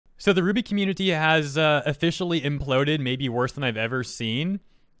So the RWBY community has officially imploded, maybe worse than I've ever seen.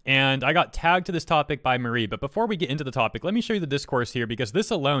 And I got tagged to this topic by Marie. But before we get into the topic, let me show you the discourse here, because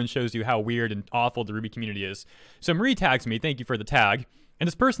this alone shows you how weird and awful the RWBY community is. So Marie tags me. Thank you for the tag. And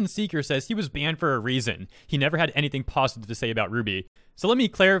this person, Seeker, says he was banned for a reason. He never had anything positive to say about RWBY. So let me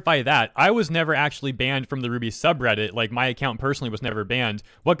clarify that. I was never actually banned from the RWBY subreddit. Like, my account personally was never banned.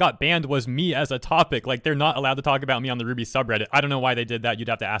 What got banned was me as a topic. Like, they're not allowed to talk about me on the RWBY subreddit. I don't know why they did that. You'd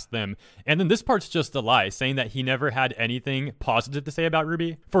have to ask them. And then this part's just a lie, saying that he never had anything positive to say about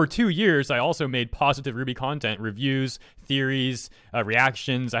RWBY. For 2 years, I also made positive RWBY content, reviews, theories,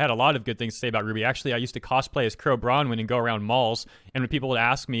 reactions. I had a lot of good things to say about RWBY. Actually, I used to cosplay as Crow Bronwyn and go around malls. And when people would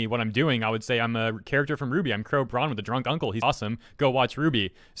ask me what I'm doing, I would say I'm a character from RWBY. I'm Crow Bronwyn, the drunk uncle. He's awesome. Go watch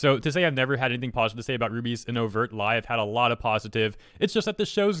RWBY. So to say I've never had anything positive to say about RWBY is an overt lie. I've had a lot of positive. It's just that the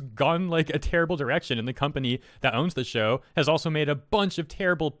show's gone like a terrible direction, and the company that owns the show has also made a bunch of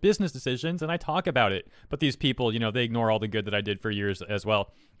terrible business decisions, and I talk about it. But these people, you know, they ignore all the good that I did for years as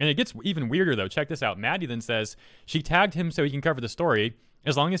well. And it gets even weirder though. Check this out. Maddie then says she tagged him so he can cover the story.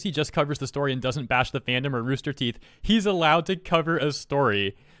 As long as he just covers the story and doesn't bash the fandom or Rooster Teeth, he's allowed to cover a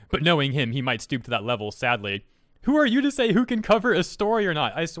story. But knowing him, he might stoop to that level, sadly. Who are you to say who can cover a story or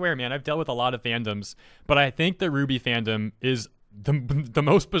not? I swear, man, I've dealt with a lot of fandoms, but I think the RWBY fandom is the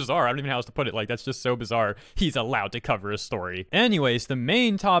most bizarre. I don't even know how else to put it. Like, that's just so bizarre. He's allowed to cover a story. Anyways, the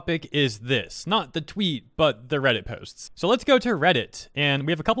main topic is this. Not the tweet, but the Reddit posts. So let's go to Reddit, and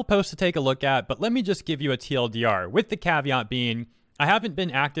we have a couple posts to take a look at, but let me just give you a TLDR, with the caveat being, I haven't been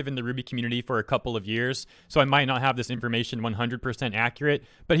active in the RWBY community for a couple of years, so I might not have this information 100% accurate,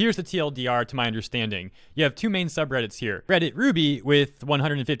 but here's the TLDR to my understanding. You have two main subreddits here. Reddit RWBY with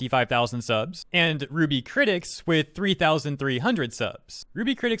 155,000 subs, and RWBY Critics with 3,300 subs.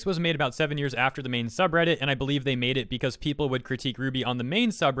 RWBY Critics was made about 7 years after the main subreddit, and I believe they made it because people would critique RWBY on the main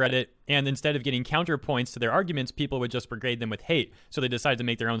subreddit, and instead of getting counterpoints to their arguments, people would just brigade them with hate, so they decided to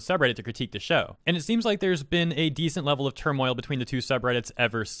make their own subreddit to critique the show. And it seems like there's been a decent level of turmoil between the two subreddits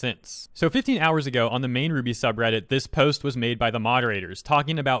ever since. So 15 hours ago on the main RWBY subreddit, this post was made by the moderators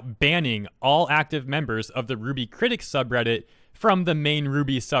talking about banning all active members of the RWBY Critics subreddit from the main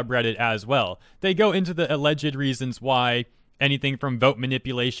RWBY subreddit as well. They go into the alleged reasons why. Anything from vote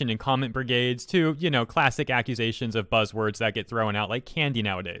manipulation and comment brigades to, you know, classic accusations of buzzwords that get thrown out like candy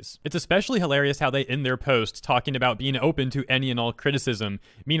nowadays. It's especially hilarious how they end their posts talking about being open to any and all criticism.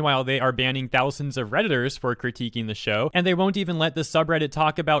 Meanwhile, they are banning thousands of Redditors for critiquing the show, and they won't even let the subreddit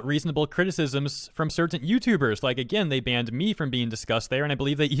talk about reasonable criticisms from certain YouTubers. Like, again, they banned me from being discussed there, and I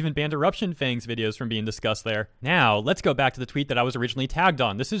believe they even banned Eruption Fang's videos from being discussed there. Now, let's go back to the tweet that I was originally tagged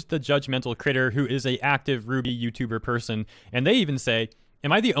on. This is the Judgmental Critter, who is a active RWBY YouTuber person. And they even say,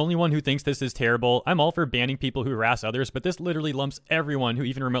 am I the only one who thinks this is terrible? I'm all for banning people who harass others, but this literally lumps everyone who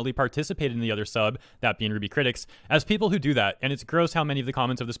even remotely participated in the other sub, that being RWBY Critics, as people who do that, and it's gross how many of the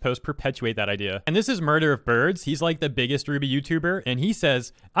comments of this post perpetuate that idea. And this is Murder of Birds. He's like the biggest RWBY YouTuber, and he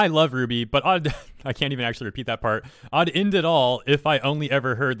says, I love RWBY, but I can't even actually repeat that part. I'd end it all if I only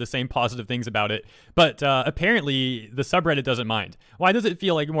ever heard the same positive things about it. But apparently, the subreddit doesn't mind. Why does it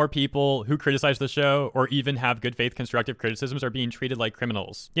feel like more people who criticize the show, or even have good faith constructive criticisms, are being treated like criminals?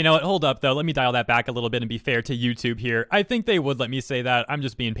 You know what, hold up though, let me dial that back a little bit and be fair to YouTube here. I think they would let me say that. I'm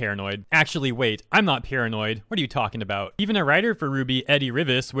just being paranoid. Actually, wait, I'm not paranoid. What are you talking about? Even a writer for RWBY, Eddie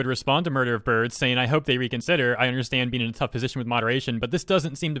Rivas, would respond to Murder of Birds saying, I hope they reconsider. I understand being in a tough position with moderation, but this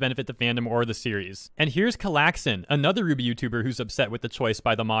doesn't seem to benefit the fandom or the series. And here's Kalaxin, another RWBY YouTuber who's upset with the choice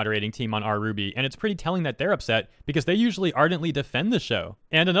by the moderating team on RWBY, and it's pretty telling that they're upset because they usually ardently defend the show.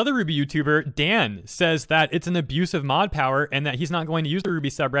 And another RWBY YouTuber, Dan, says that it's an abuse of mod power and that he's not going to use the RWBY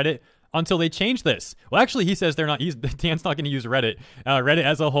subreddit until they change this. Well, actually, he says Dan's not going to use Reddit. Reddit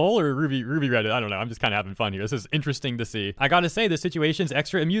as a whole, or RWBY Reddit? I don't know. I'm just kind of having fun here. This is interesting to see. I gotta say, the situation's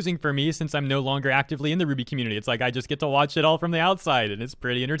extra amusing for me since I'm no longer actively in the RWBY community. It's like I just get to watch it all from the outside, and it's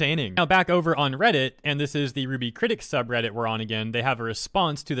pretty entertaining. Now, back over on Reddit, and this is the RWBY Critics subreddit we're on again. They have a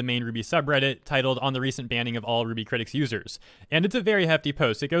response to the main RWBY subreddit titled, On the Recent Banning of All RWBY Critics Users. And it's a very hefty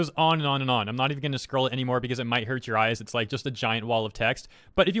post. It goes on and on and on. I'm not even going to scroll it anymore because it might hurt your eyes. It's like just a giant wall of text.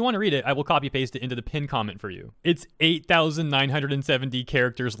 But if you want to read it, I will copy paste it into the pinned comment for you. It's 8,970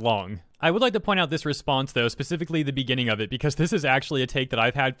 characters long. I would like to point out this response though, specifically the beginning of it, because this is actually a take that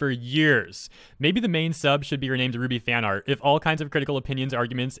I've had for years. Maybe the main sub should be renamed to RWBY Fan Art if all kinds of critical opinions,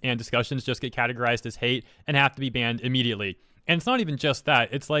 arguments, and discussions just get categorized as hate and have to be banned immediately. And it's not even just that.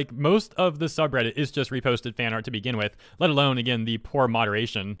 It's like most of the subreddit is just reposted fan art to begin with, let alone, again, the poor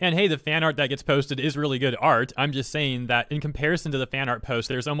moderation. And hey, the fan art that gets posted is really good art. I'm just saying that in comparison to the fan art post,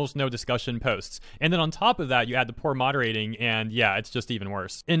 there's almost no discussion posts. And then on top of that, you add the poor moderating, and yeah, it's just even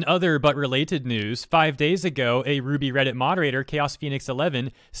worse. In other but related news, 5 days ago, a RWBY Reddit moderator, Chaos Phoenix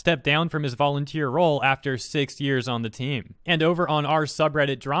 11, stepped down from his volunteer role after 6 years on the team. And over on our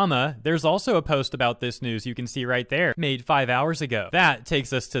subreddit drama, there's also a post about this news you can see right there, made 5 hours ago. That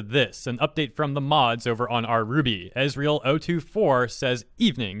takes us to this, an update from the mods over on RWBY. Ezreal024 says,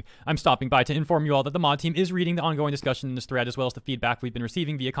 "Evening. I'm stopping by to inform you all that the mod team is reading the ongoing discussion in this thread as well as the feedback we've been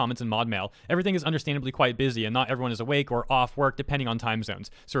receiving via comments and mod mail. Everything is understandably quite busy and not everyone is awake or off work depending on time zones,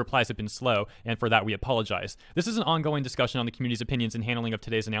 so replies have been slow, and for that we apologize. This is an ongoing discussion on the community's opinions and handling of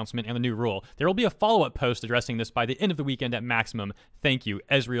today's announcement and the new rule. There will be a follow-up post addressing this by the end of the weekend at maximum. Thank you,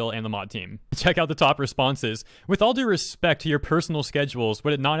 Ezreal and the mod team." Check out the top responses. "With all due respect to your personal schedules,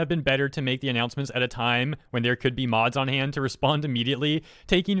 would it not have been better to make the announcements at a time when there could be mods on hand to respond immediately?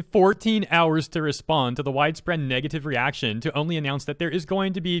 Taking 14 hours to respond to the widespread negative reaction to only announce that there is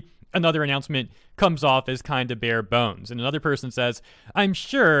going to be another announcement comes off as kind of bare bones." And another person says, "I'm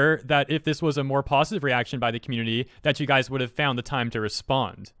sure that if this was a more positive reaction by the community, that you guys would have found the time to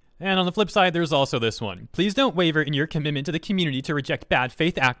respond." And on the flip side, there's also this one. "Please don't waver in your commitment to the community to reject bad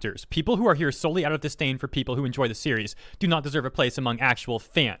faith actors. People who are here solely out of disdain for people who enjoy the series do not deserve a place among actual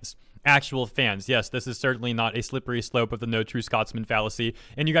fans." Actual fans. Yes, this is certainly not a slippery slope of the no true Scotsman fallacy,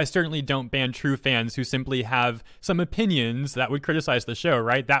 and you guys certainly don't ban true fans who simply have some opinions that would criticize the show,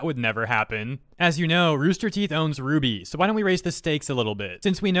 right? That would never happen. As you know, Rooster Teeth owns RWBY, so why don't we raise the stakes a little bit?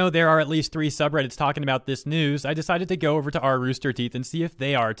 Since we know there are at least 3 subreddits talking about this news, I decided to go over to our Rooster Teeth and see if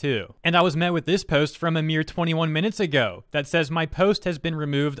they are too. And I was met with this post from a mere 21 minutes ago that says, "My post has been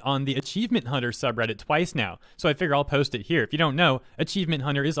removed on the Achievement Hunter subreddit twice now, so I figure I'll post it here. If you don't know, Achievement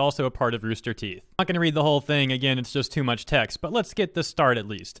Hunter is also a part of Rooster Teeth." I'm not going to read the whole thing, again, it's just too much text, but let's get the start at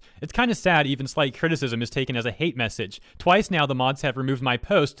least. "It's kind of sad even slight criticism is taken as a hate message. Twice now the mods have removed my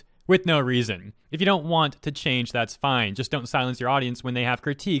post with no reason. If you don't want to change, that's fine. Just don't silence your audience when they have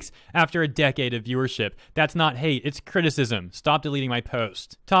critiques after a decade of viewership. That's not hate, it's criticism. Stop deleting my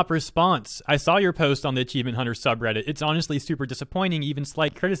post." Top response: "I saw your post on the Achievement Hunter subreddit. It's honestly super disappointing. Even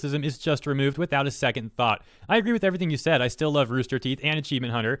slight criticism is just removed without a second thought. I agree with everything you said. I still love Rooster Teeth and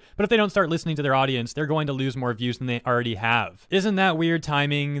Achievement Hunter, but if they don't start listening to their audience, they're going to lose more views than they already have." Isn't that weird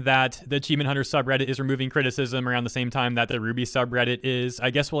timing that the Achievement Hunter subreddit is removing criticism around the same time that the RWBY subreddit is? I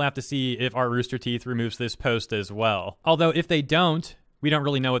guess we'll have to see if our Rooster Teeth removes this post as well. Although if they don't, we don't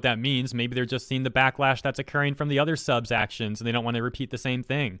really know what that means. Maybe they're just seeing the backlash that's occurring from the other subs' actions and they don't want to repeat the same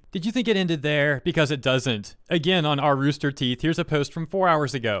thing. Did you think it ended there? Because it doesn't. Again, on our Rooster Teeth, here's a post from 4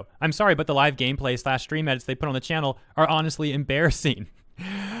 hours ago. "I'm sorry, but the live gameplay / stream edits they put on the channel are honestly embarrassing."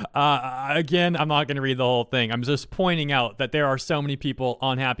 Again, I'm not going to read the whole thing. I'm just pointing out that there are so many people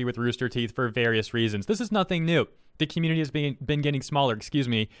unhappy with Rooster Teeth for various reasons. This is nothing new. The community has been getting smaller,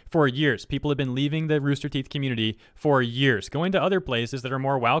 for years. People have been leaving the Rooster Teeth community for years, going to other places that are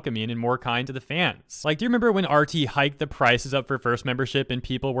more welcoming and more kind to the fans. Like, do you remember when RT hiked the prices up for first membership and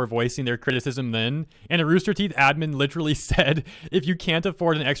people were voicing their criticism then? And a Rooster Teeth admin literally said, if you can't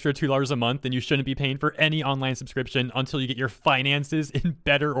afford an extra $2 a month, then you shouldn't be paying for any online subscription until you get your finances in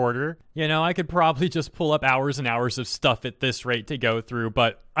better order. You know, I could probably just pull up hours and hours of stuff at this rate to go through,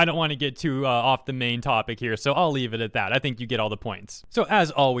 but I don't want to get too off the main topic here, so I'll leave it at that. I think you get all the points. So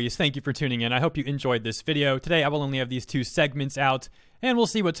as always, thank you for tuning in. I hope you enjoyed this video. Today I will only have these 2 segments out, and we'll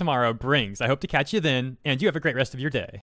see what tomorrow brings. I hope to catch you then, and you have a great rest of your day.